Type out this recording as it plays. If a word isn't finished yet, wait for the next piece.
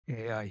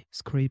AI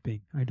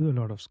scraping. I do a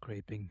lot of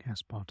scraping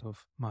as part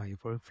of my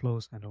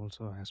workflows and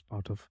also as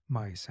part of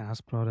my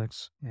SaaS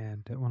products.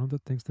 And one of the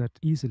things that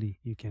easily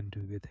you can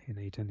do with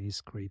n8n is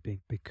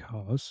scraping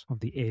because of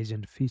the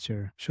agent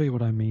feature. Show you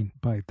what I mean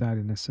by that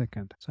in a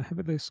second. So I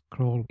have this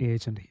scroll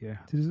agent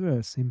here. This is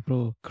a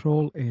simple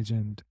scroll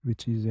agent,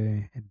 which is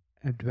an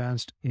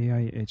advanced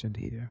AI agent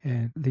here.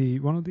 And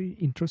one of the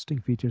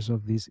interesting features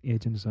of these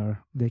agents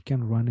are they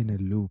can run in a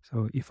loop.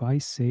 So if I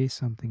say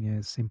something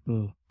as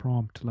simple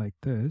prompt like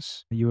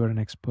this, you are an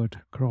expert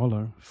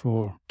crawler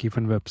for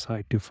given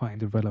website to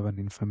find the relevant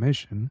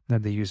information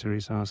that the user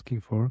is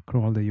asking for,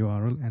 crawl the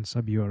URL and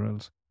sub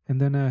URLs. And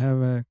then I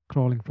have a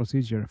crawling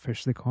procedure,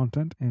 fetch the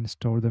content and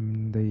store them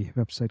in the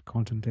website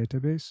content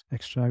database,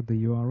 extract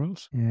the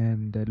URLs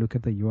and look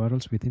at the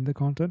URLs within the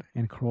content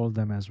and crawl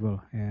them as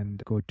well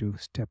and go to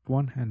step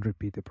 1 and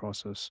repeat the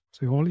process.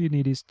 So all you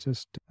need is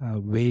just a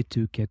way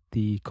to get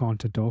the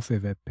content of a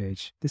web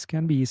page. This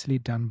can be easily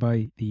done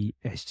by the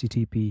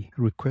HTTP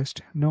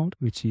request node,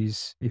 which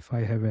is if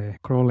I have a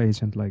crawl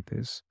agent like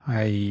this,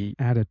 I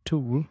add a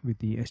tool with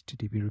the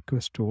HTTP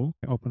request tool,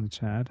 I open the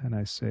chat and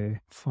I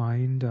say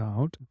find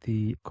out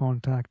the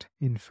contact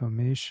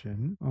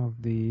information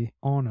of the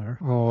owner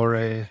or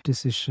a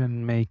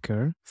decision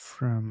maker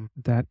from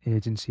that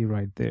agency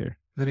right there.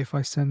 Then if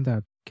I send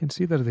that, you can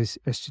see that this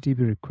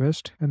HTTP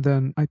request, and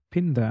then I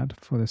pin that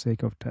for the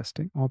sake of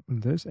testing.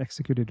 Open this,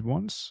 execute it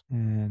once,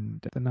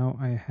 and now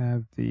I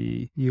have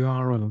the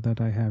URL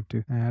that I have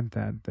to add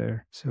that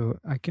there. So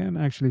I can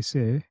actually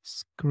say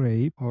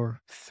scrape or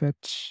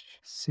fetch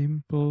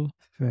simple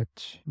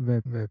fetch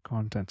web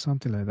content,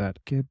 something like that.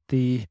 Get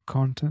the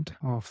content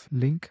of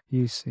link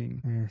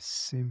using a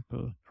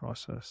simple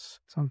process,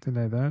 something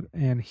like that.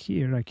 And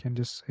here I can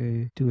just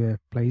say do a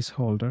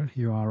placeholder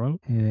URL,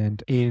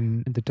 and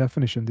in the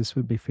definition this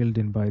will be filled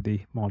in by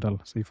the model.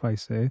 So if I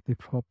say the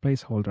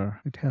placeholder,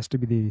 it has to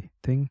be the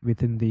thing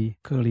within the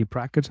curly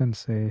brackets and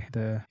say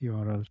the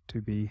URL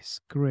to be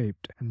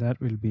scraped, and that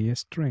will be a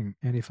string.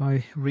 And if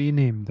I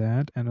rename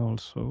that and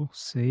also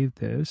save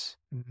this,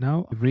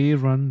 now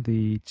rerun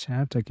the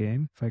chat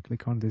again. If I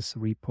click on this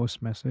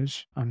repost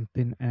message,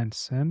 unpin and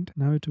send,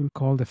 now it will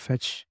call the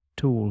fetch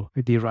tool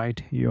with the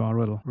right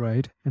URL,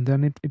 right? And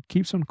then it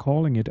keeps on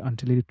calling it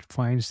until it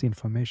finds the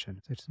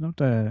information. So it's not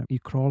you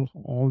crawl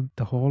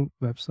the whole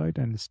website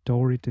and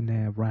store it in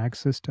a RAG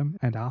system,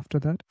 and after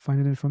that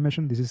find the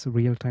information. This is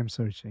real-time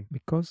searching.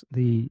 Because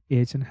the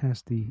agent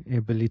has the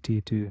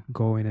ability to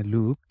go in a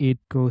loop, it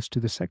goes to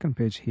the second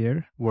page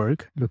here,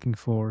 work, looking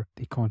for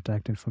the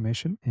contact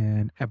information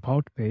and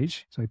about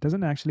page. So it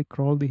doesn't actually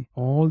crawl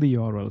all the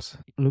URLs.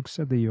 It looks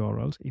at the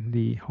URLs in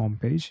the home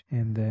page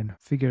and then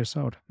figures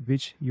out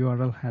which URL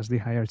has the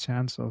higher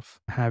chance of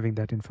having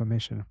that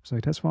information. So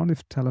it has found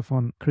if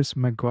telephone Chris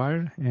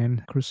McGuire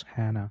and Chris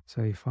Hanna.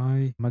 So if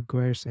I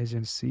McGuire's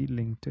agency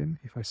LinkedIn,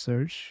 if I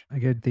search, I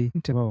get the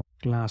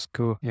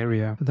Glasgow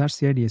area. So that's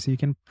the idea. So you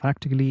can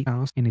practically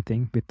ask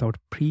anything without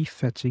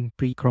pre-fetching,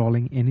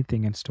 pre-crawling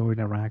anything and store in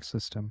a RAG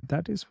system.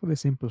 That is for the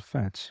simple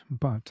fetch,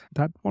 but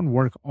that won't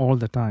work all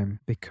the time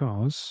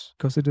because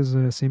it is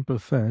a simple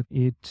fetch.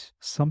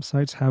 Some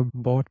sites have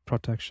bot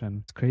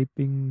protection.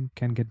 Scraping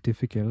can get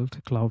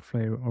difficult.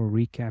 Cloudflare or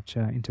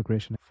reCAPTCHA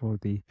integration for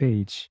the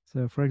page.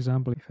 So for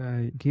example, if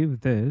I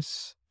give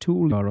this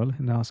tool URL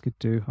and ask it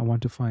I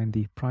want to find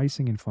the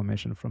pricing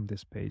information from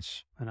this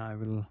page, and I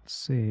will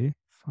say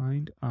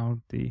find out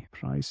the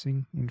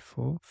pricing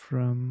info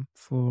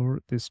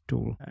for this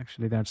tool.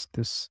 Actually, that's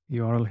this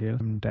URL here,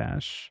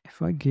 dash.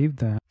 If I give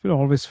that, it will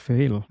always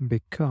fail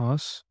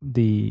because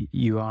the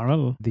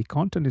URL, the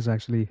content is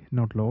actually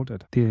not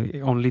loaded.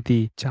 Only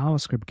the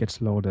JavaScript gets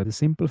loaded. The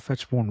simple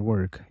fetch won't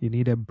work. You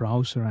need a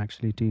browser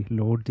actually to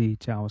load the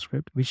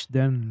JavaScript, which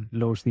then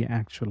loads the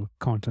actual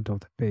content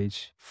of the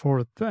page.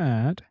 For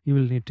that, you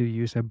will need to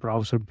use a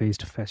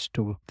browser-based fetch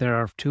tool. There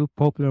are two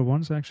popular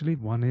ones actually.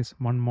 One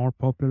more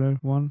popular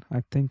one,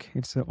 I think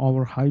it's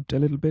overhyped a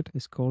little bit,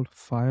 is called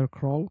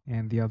Firecrawl,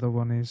 and the other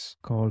one is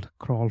called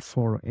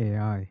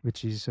Crawl4AI,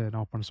 which is an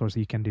open source.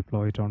 You can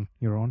deploy it on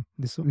your own.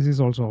 This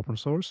is also open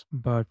source,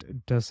 but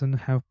it doesn't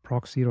have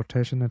proxy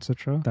rotation,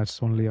 etc.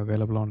 That's only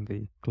available on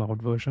the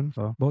cloud version.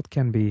 So both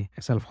can be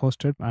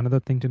self-hosted. Another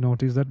thing to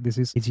note is that this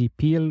is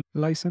AGPL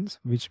license,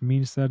 which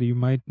means that you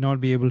might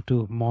not be able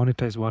to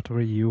monetize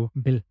whatever you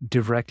build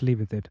directly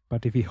with it.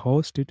 But if you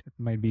host it, it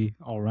might be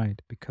all right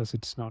because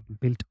it's not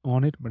built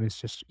on it, but it's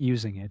just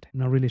using it.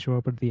 Not really sure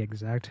about the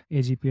exact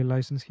AGPL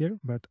license here,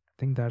 but I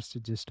think that's the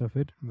gist of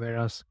it.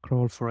 Whereas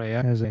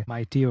Crawl4AI has a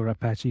Mighty or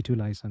Apache 2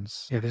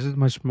 license. Yeah, this is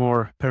much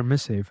more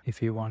permissive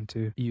if you want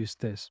to use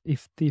this.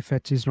 If the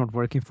fetch is not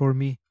working for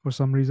me for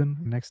some reason,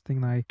 next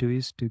thing I do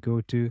is to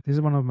go to, this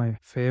is one of my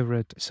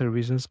favorite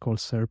services called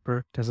Serper.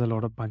 It has a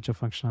lot of bunch of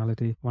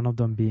functionality. One of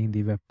them being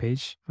the web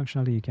page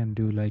functionality. You can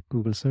do like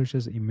Google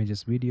searches,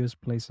 images, videos,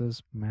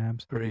 places,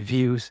 maps,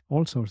 reviews,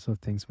 all sorts of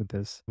things with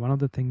this. One of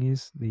the thing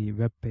is the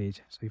web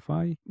page. So if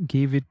I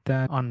give it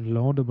that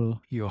unloadable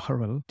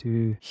URL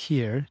to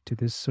here to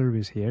this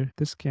service here,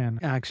 this can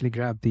actually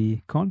grab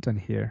the content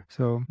here.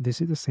 So this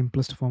is the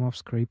simplest form of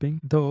scraping,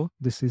 though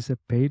this is a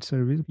paid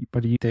service,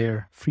 but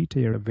their free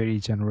tier are very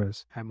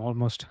generous. I'm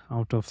almost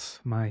out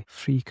of my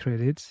free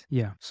credits.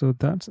 Yeah, so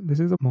this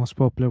is the most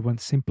popular one,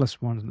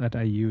 simplest one that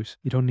I use.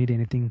 You don't need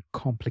anything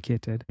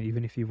complicated.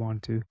 Even if you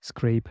want to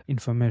scrape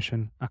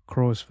information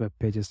across web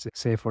pages,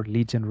 say for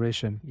lead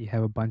generation, you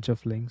have a bunch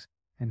of links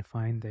and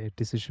find the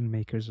decision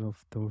makers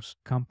of those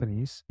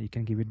companies. You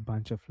can give it a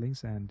bunch of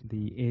links and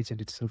the agent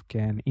itself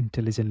can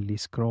intelligently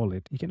scroll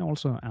it. You can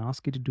also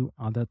ask it to do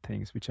other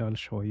things, which I'll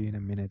show you in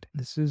a minute.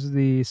 This is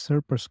the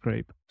Serper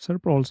scrape.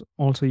 Serper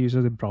also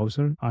uses the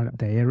browser at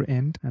their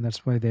end, and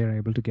that's why they're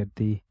able to get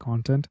the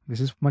content. This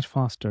is much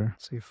faster.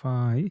 So if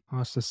I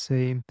ask the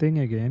same thing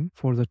again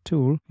for the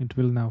tool, it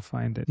will now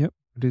find it. Yep.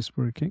 It is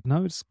working.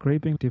 Now it's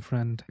scraping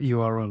different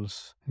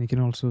URLs. And you can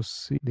also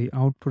see the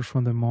output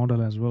from the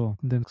model as well.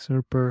 And then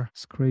Serper,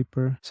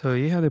 Scraper. So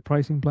you have the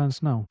pricing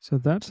plans now. So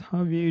that's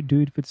how you do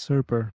it with Serper.